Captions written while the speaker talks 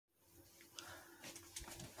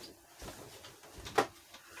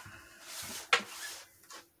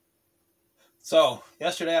So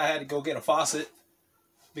yesterday I had to go get a faucet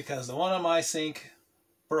because the one on my sink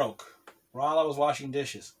broke while I was washing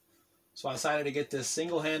dishes. So I decided to get this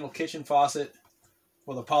single handle kitchen faucet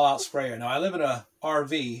with a pull out sprayer. Now I live in a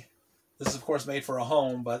RV. This is of course made for a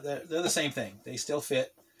home, but they're the same thing. They still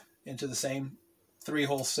fit into the same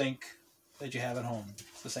 3-hole sink that you have at home.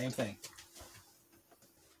 It's the same thing.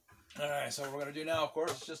 Alright, so what we're going to do now, of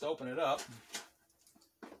course, is just open it up.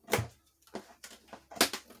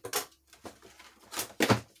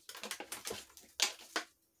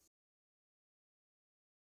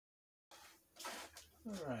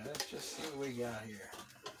 Alright, let's just see what we got here.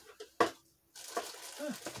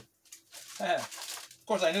 Of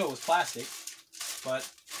course, I knew it was plastic, but,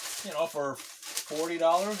 you know, for $40,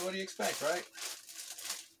 what do you expect, right?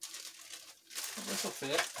 This will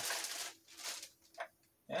fit.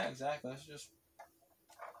 Yeah, exactly. That's just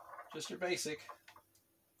your basic.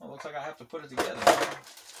 Well, it looks like I have to put it together.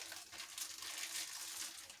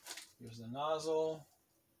 Here's the nozzle.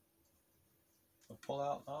 The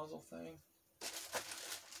pull-out nozzle thing.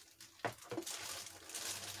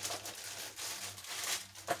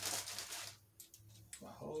 My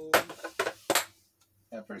hose.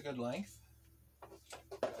 Yeah, pretty good length.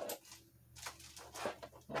 I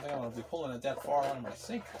don't think I'm going to be pulling it that far onto my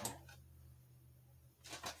sink.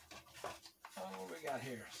 What do we got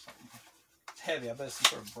here? It's heavy. I bet it's some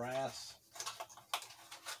sort of brass.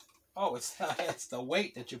 Oh, it's the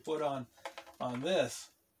weight that you put on this,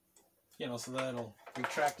 you know, so that it'll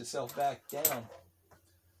retract itself back down.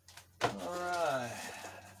 All right.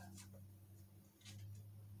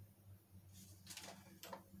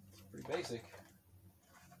 It's pretty basic.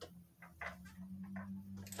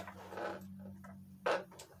 I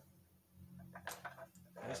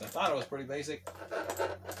guess I thought it was pretty basic.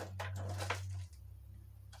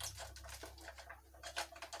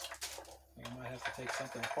 I have to take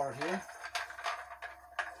something apart here.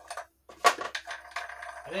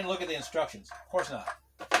 I didn't look at the instructions. Of course not.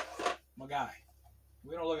 I'm a guy.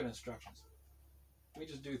 We don't look at instructions. We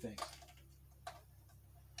just do things.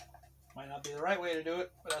 Might not be the right way to do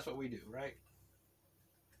it, but that's what we do, right?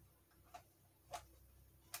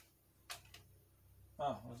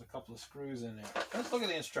 Oh, there's a couple of screws in there. Let's look at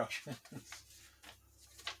the instructions.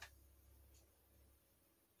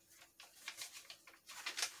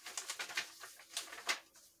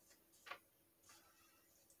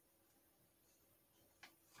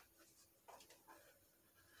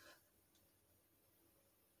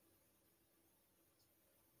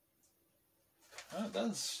 Well, it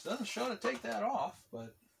doesn't show to take that off,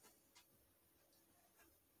 but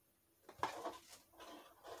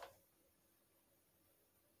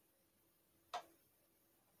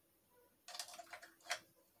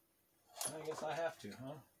I guess I have to,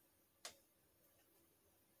 huh?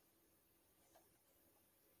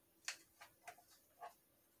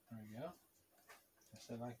 There we go.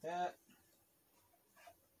 Just like that.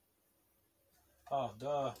 Oh,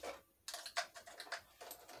 duh.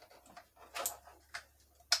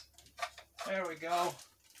 There we go.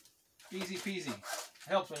 Easy peasy.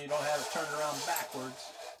 Helps when you don't have it turned around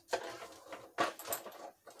backwards.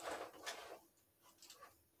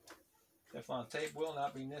 Teflon tape will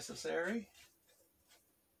not be necessary.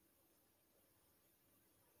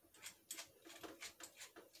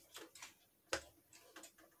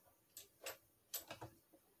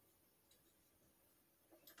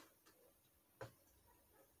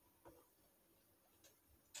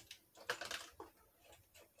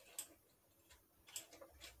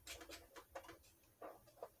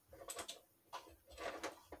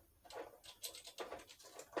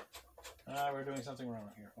 We're doing something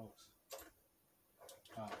wrong here, folks.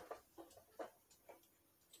 Oh.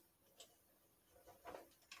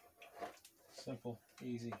 Simple,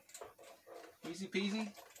 easy. Easy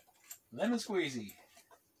peasy, lemon squeezy.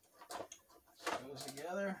 Goes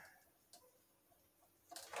together.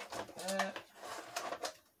 Like that.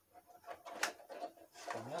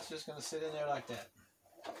 And that's just going to sit in there like that.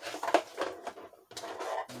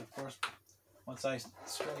 And of course, once I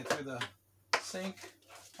string it through the sink,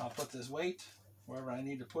 I'll put this weight wherever I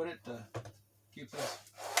need to put it to keep this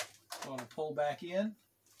going to pull back in.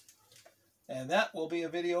 And that will be a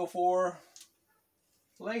video for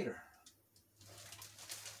later.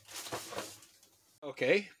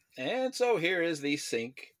 Okay, and so here is the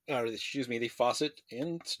sink, or excuse me, the faucet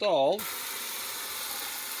installed.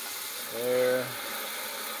 There.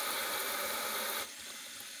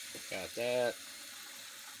 Got that.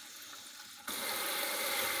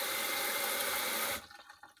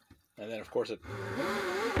 And then, of course, it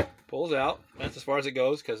pulls out. That's as far as it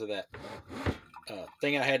goes because of that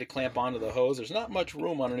thing I had to clamp onto the hose. There's not much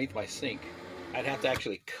room underneath my sink. I'd have to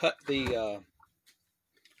actually cut the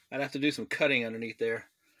I'd have to do some cutting underneath there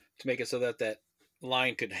to make it so that that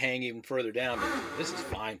line could hang even further down. But this is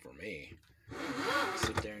fine for me.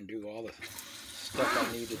 Sit there and do all the stuff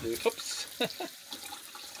I need to do. Oops.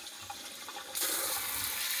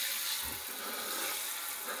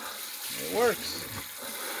 It works.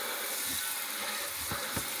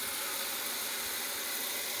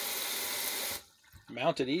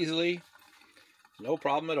 Mounted easily. No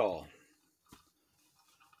problem at all.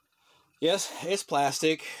 Yes, it's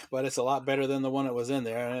plastic, but it's a lot better than the one that was in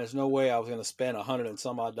there. And there's no way I was going to spend $100 and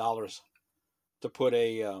some odd to put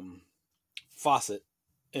a faucet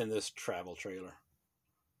in this travel trailer.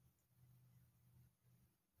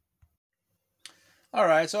 All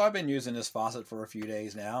right, so I've been using this faucet for a few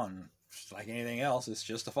days now, and just like anything else, it's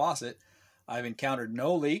just a faucet. I've encountered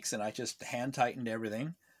no leaks, and I just hand tightened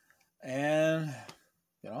everything, and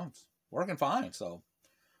it's working fine. So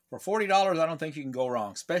for $40, I don't think you can go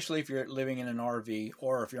wrong, especially if you're living in an RV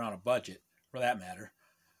or if you're on a budget, for that matter.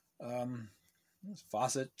 This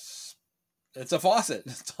faucet, it's a faucet.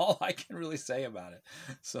 That's all I can really say about it.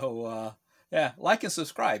 So, yeah, like and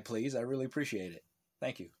subscribe, please. I really appreciate it.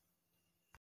 Thank you.